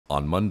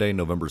On Monday,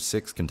 November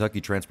 6,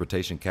 Kentucky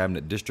Transportation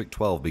Cabinet District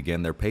 12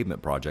 began their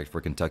pavement project for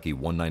Kentucky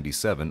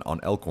 197 on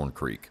Elkhorn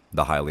Creek.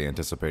 The highly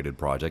anticipated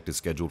project is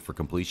scheduled for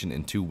completion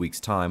in 2 weeks'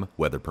 time,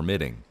 weather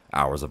permitting.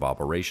 Hours of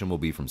operation will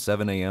be from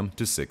 7 a.m.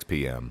 to 6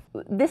 p.m.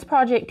 This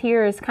project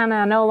here is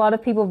I know a lot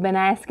of people have been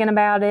asking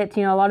about it.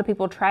 A lot of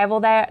people travel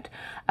that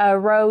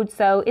road,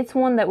 so it's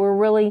one that we're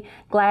really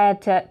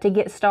glad to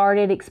get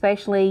started,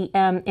 especially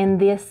in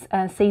this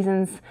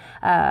season's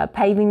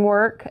paving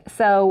work.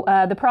 So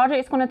the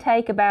project is going to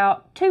take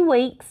about 2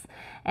 weeks,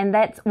 and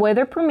that's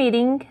weather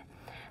permitting.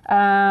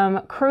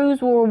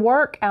 Crews will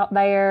work out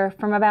there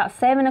from about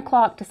 7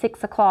 o'clock to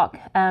 6 o'clock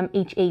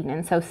each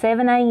evening. So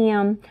 7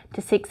 a.m.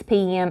 to 6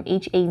 p.m.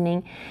 each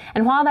evening.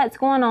 And while that's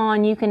going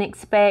on, you can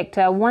expect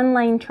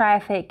one-lane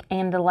traffic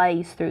and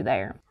delays through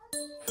there.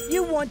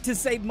 You want to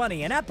save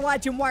money, and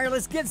Appalachian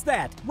Wireless gets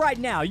that. Right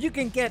now, you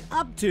can get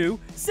up to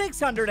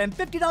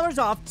 $650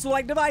 off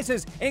select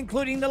devices,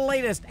 including the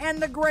latest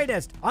and the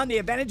greatest on the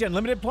Advantage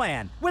Unlimited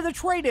plan with a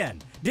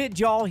trade-in. Did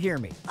y'all hear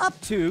me? Up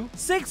to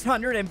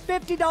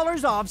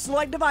 $650 off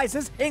select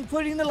devices,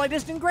 including the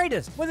latest and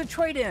greatest with a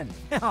trade-in.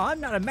 Now, I'm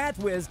not a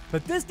math whiz,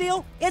 but this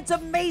deal, it's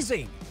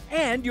amazing.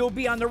 And you'll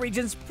be on the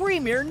region's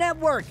premier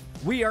network.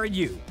 We are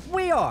you.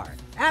 We are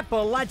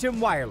Appalachian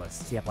Wireless.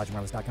 See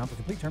AppalachianWireless.com for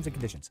complete terms and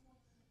conditions.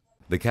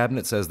 The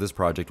Cabinet says this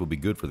project will be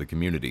good for the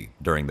community.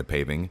 During the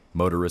paving,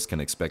 motorists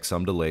can expect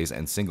some delays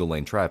and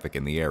single-lane traffic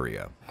in the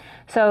area.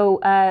 So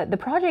the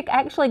project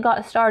actually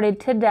got started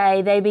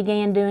today. They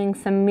began doing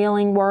some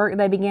milling work.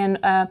 They began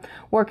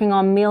working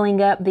on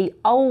milling up the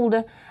old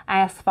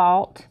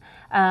asphalt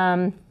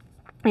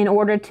in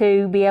order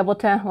to be able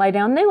to lay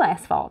down new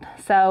asphalt.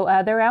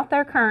 So they're out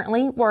there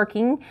currently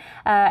working,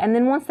 and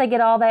then once they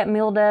get all that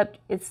milled up,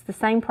 it's the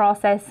same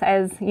process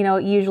as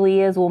it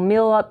usually is. We'll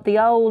mill up the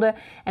old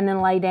and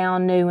then lay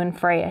down new and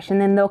fresh, and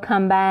then they'll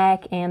come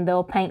back and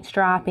they'll paint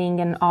striping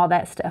and all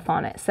that stuff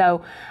on it.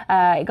 So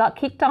it got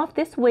kicked off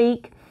this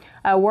week.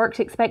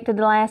 Work's expected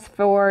to last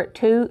for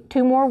two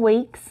more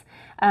weeks,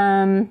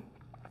 and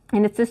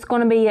it's just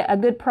going to be a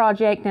good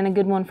project and a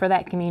good one for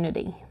that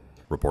community.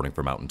 Reporting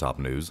for Mountaintop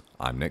News,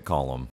 I'm Nick Collum.